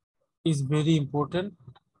is very important,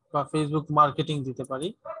 বা ফেসবুক মার্কেটিং দিতে পারি,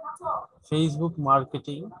 ফেসবুক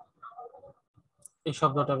মার্কেটিং এই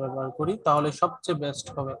শব্দটা ব্যবহার করি, তাহলে সবচেয়ে বেস্ট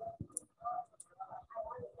হবে।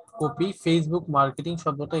 কপি ফেসবুক মার্কেটিং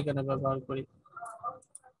শব্দটা এখানে ব্যবহার করি,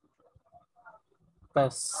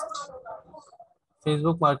 paste.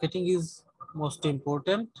 Facebook marketing is most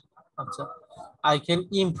important. আচ্ছা, আই ক্যান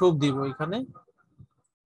ইমপ্রুভ দিব এখানে।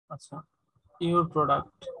 আচ্ছা, your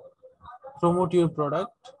product, promote your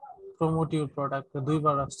product, promote your product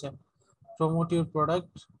দুইবার আসছে, promote your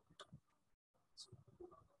product,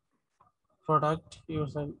 product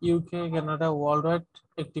yourself, UK Canada world wide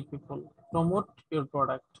active people, promote your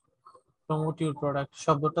product, promote your product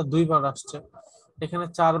শব্দটা দুইবার আসছে, এখানে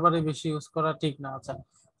চারবারে বেশি ইউজ করা ঠিক না। আচ্ছা,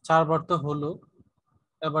 চারবার তো হলো,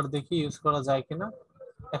 এবার দেখি ইউজ করা যায় কিনা,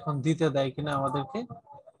 এখন দিতে দেয় কিনা আমাদেরকে,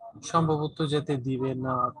 সম্ভবত যেতে দিবে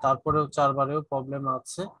না, তারপরেও চারবারেও প্রবলেম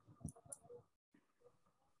আছে।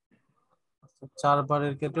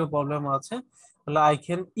 চারবারের ক্ষেত্রেও প্রবলেম আছে, তাহলে I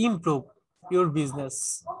can improve your business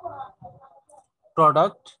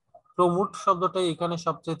product, promote শব্দটাই এখানে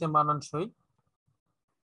সবচেয়ে মানানসই,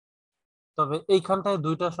 তবে এইখানটায়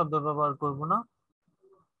দুইটা শব্দ ব্যবহার করব না।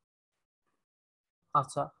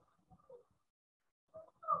 আচ্ছা,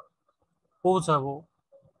 পৌঁছাবো,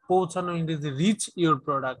 পৌঁছানো ইংরেজি রিচ ইউর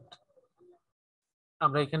প্রোডাক্ট,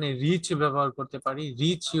 আমরা এখানে রিচ ব্যবহার করতে পারি,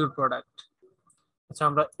 রিচ ইউর প্রোডাক্ট। আচ্ছা,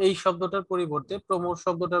 আমরা এই শব্দটার পরিবর্তে, প্রমোট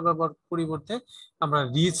শব্দটার ব্যবহার পরিবর্তে আমরা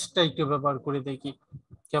রিচটা একটু ব্যবহার করে দেখি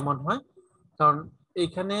কেমন হয়। কারণ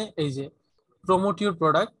এখানে এই যে প্রমোট ইউর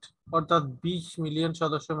প্রোডাক্ট, অর্থাৎ 20 মিলিয়ন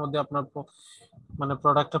সদস্যের মধ্যে আপনার মানে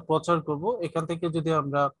প্রোডাক্টটা প্রচার করব, এখান থেকে যদি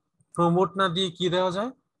আমরা প্রমোট না দিয়ে কি দেওয়া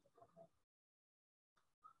যায়,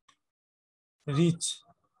 rich,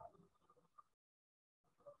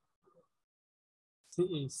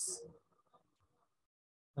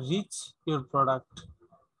 rich your product,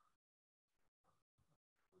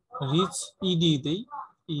 rich ED দেই,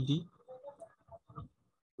 ইডি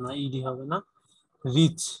না, ইডি হবে না,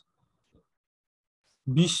 রিচ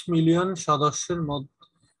 20 মিলিয়ন সদস্যের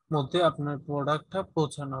মধ্যে আপনার প্রোডাক্টটা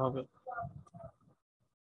পৌঁছানো হবে,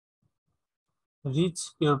 রিচ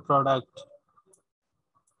ইউর প্রোডাক্ট।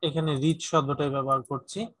 এখানে রিচ শব্দটাই ব্যবহার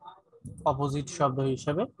করছি অপোজিট শব্দ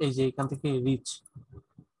হিসাবে, এই যে এখান থেকে রিচ,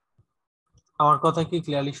 আমার কথা কি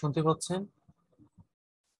ক্লিয়ারলি শুনতে পাচ্ছেন?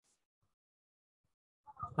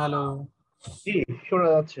 হ্যালো। জি, শোনা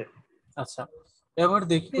যাচ্ছে, আচ্ছা, এবার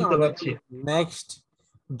দেখি শুনতে আমাদেরকে পাচ্ছি। নেক্সট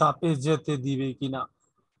ধাপে যেতে দিবে কিনা।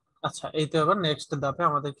 আচ্ছা, এই তো এবার নেক্সট ধাপে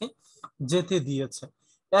আমাদেরকে যেতে দিয়েছে।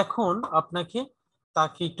 এখন আপনাকে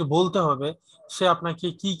তাকে একটু বলতে হবে সে আপনাকে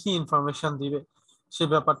কি কি ইনফরমেশন দিবে, সে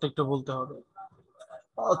ব্যাপারটা একটু বলতে হবে।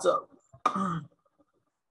 আচ্ছা,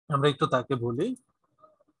 আমরা একটু তাকে বলি,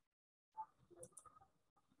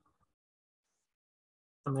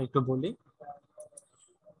 আমরা একটু বলি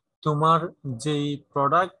তোমার যেই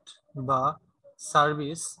প্রোডাক্ট বা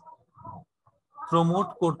সার্ভিস প্রমোট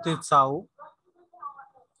করতে চাও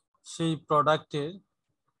সেই প্রোডাক্টের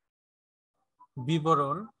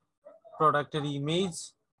বিবরণ, প্রোডাক্টের ইমেজ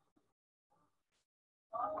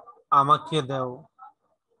আমাকে দাও।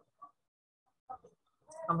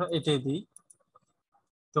 আমরা এটাই দিই,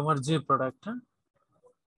 তোমার যে প্রোডাক্টটা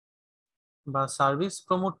বা সার্ভিস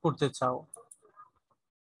প্রমোট করতে চাও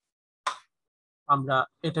আমরা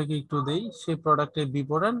এটাকে একটু দেই, সেই প্রোডাক্টের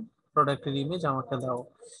বিবরণ, প্রোডাক্টের ইমেজ আমাকে দাও।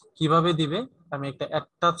 কিভাবে দিবে? আমি একটা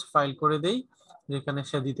অ্যাটাচ ফাইল করে দেই যেখানে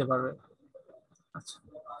সে দিতে পারবে। আচ্ছা,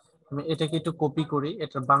 আমি এটাকে একটু কপি করি,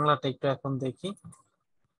 এটার বাংলাটা একটু এখন দেখি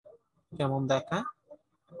কেমন দেখায়।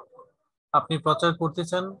 আপনি প্রচার করতে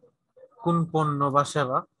চান কোন পণ্য বা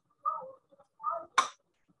সেবা,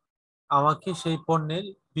 আমাকে সেই পণ্যের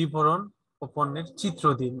বিবরণ ও পণ্যের চিত্র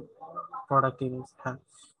দিন, প্রোডাক্ট ইমেজ। হ্যাঁ,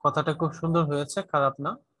 কথাটা খুব সুন্দর হয়েছে, খারাপ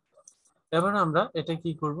না। এবার আমরা এটা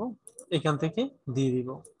কি করব, এখান থেকে দিয়ে দিব।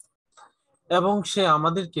 এবং সে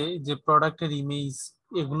আমাদেরকে যে প্রোডাক্টের ইমেজ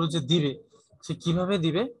এগুলো যে দিবে, সে কিভাবে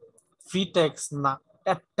দিবে? ফ্রি ট্যাক্স না,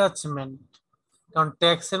 অ্যাটাচমেন্ট। কারণ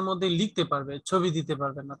ট্যাক্স এর মধ্যে লিখতে পারবে, ছবি দিতে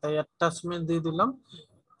পারবে না, তাই অ্যাটাচমেন্ট দিয়ে দিলাম,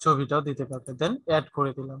 ছবিটাও দিতে পারবে। দেন অ্যাড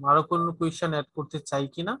করে দিলাম। আরো কোনো কোয়েশ্চেন অ্যাড করতে চাই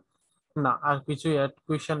কিনা? না, আর কিছু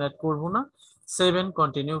কোয়েশ্চেন অ্যাড করব না। সেভ এন্ড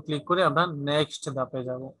কন্টিনিউ ক্লিক করে আমরা নেক্সট ধাপে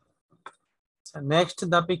যাব। নেক্সট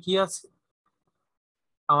ধাপে কি আছে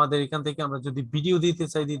আমাদের? এখান থেকে আমরা যদি ভিডিও দিতে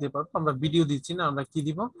চাই দিতে পারবো, আমরা ভিডিও দিচ্ছি না, আমরা কি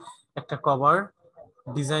দিব, একটা কভার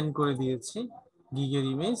ডিজাইন করে দিয়েছি গিগের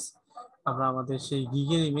ইমেজ, আমরা আমাদের সেই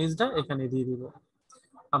গিগের ইমেজটা এখানে দিয়ে দিব।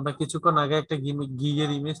 আমরা কিছুক্ষণ আগে একটা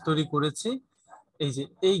গিগের ইমেজ তৈরি করেছি, এই যে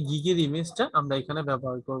এই গিগের ইমেজটা আমরা এখানে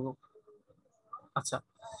ব্যবহার করব। আচ্ছা,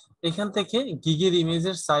 এখান থেকে গিগের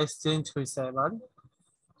ইমেজের সাইজ চেঞ্জ হয়েছে এবার,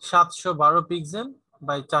 712 পিক্সেল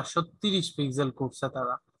বাই 430 পিক্সেল করছে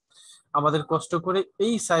তারা। আমাদের কষ্ট করে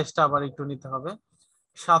এই সাইজটা আবার একটু নিতে হবে,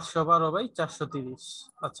 712 বাই 430।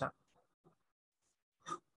 আচ্ছা,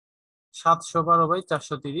 712 বাই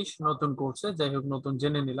 430 নতুন করছে, যাই হোক নতুন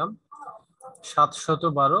জেনে নিলাম।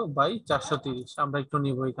 712 বাই 430 আমরা একটু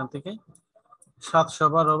নিব এখান থেকে,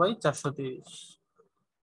 712 বাই 430,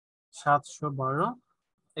 712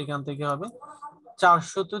 এখান থেকে হবে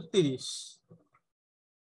 430।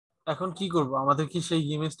 এখন কি করব, আমাদের কি সেই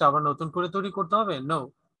ইমেজটা আবার নতুন করে তৈরি করতে হবে? নো,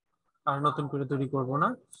 আর নতুন করে তৈরি করব না।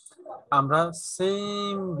 আমরা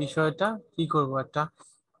সেম বিষয়টা কি করব, একটা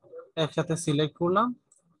একসাথে সিলেক্ট করলাম,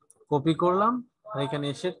 কপি করলাম, আর এখানে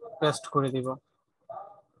এসে পেস্ট করে দিব।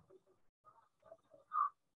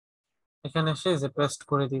 এখানে এসে যে পেস্ট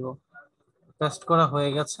করে দিব, পেস্ট করা হয়ে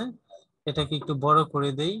গেছে। এটাকে একটু বড়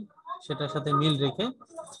করে দেই সেটার সাথে মিল রেখে।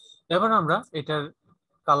 এবার আমরা এটার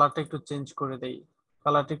কালারটা একটু চেঞ্জ করে দেই,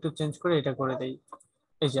 কালারটা একটু চেঞ্জ করে এটা করে দেই।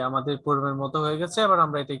 এই যে আমাদের পূর্বের মতো হয়ে গেছে। এবার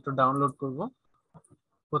আমরা এটা একটু ডাউনলোড করব।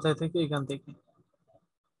 কোথায় থেকে? এখান থেকে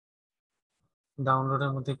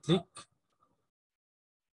ডাউনলোডের মধ্যে ক্লিক।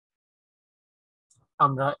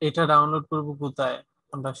 আমরা এটা ডাউনলোড করব কোথায়?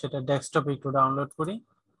 আমরা সেটা ডেস্কটপে একটু ডাউনলোড করি।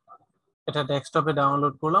 এটা ডেস্কটপে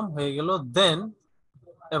ডাউনলোড করলাম, হয়ে গেল। দেন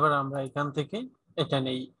এবার আমরা এখান থেকে এটা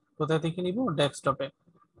নেই। কোথায় থেকে নিব? ডেস্কটপে।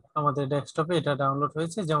 আমাদের ডেস্কটপে এটা ডাউনলোড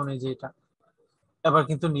হয়েছে, যেমন এই যে এটা। এবার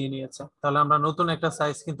কিন্তু নিয়ে নিয়েছে, তাহলে আমরা নতুন একটা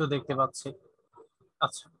সাইজ কিন্তু দেখতে পাচ্ছি।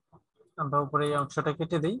 আচ্ছা, আমরা উপরে এই অংশটা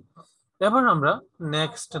কেটে দিই। এবার আমরা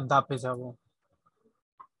নেক্সট ধাপে যাব।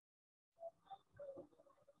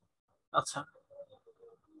 আচ্ছা,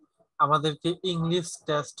 আমাদেরকে ইংলিশ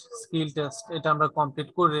টেস্ট, স্কিল টেস্ট এটা আমরা কমপ্লিট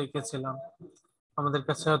করে রেখেছিলাম। আমাদের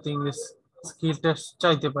কাছে হয়তো ইংলিশ স্কিল টেস্ট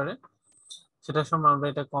চাইতে পারে, সেটার সময় আমরা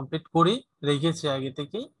এটা কমপ্লিট করি রেখেছি আগে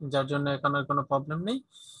থেকে, যার জন্য এখন আর কোনো প্রবলেম নেই।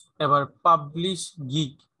 এবার পাবলিশ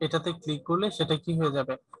গিগ এটাতে ক্লিক করলে সেটা কি হয়ে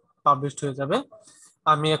যাবে? পাবলিশড হয়ে যাবে।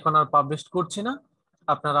 আমি এখন আর পাবলিশ করছি না।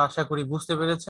 আপনারা আশা করি বুঝতে পেরেছেন।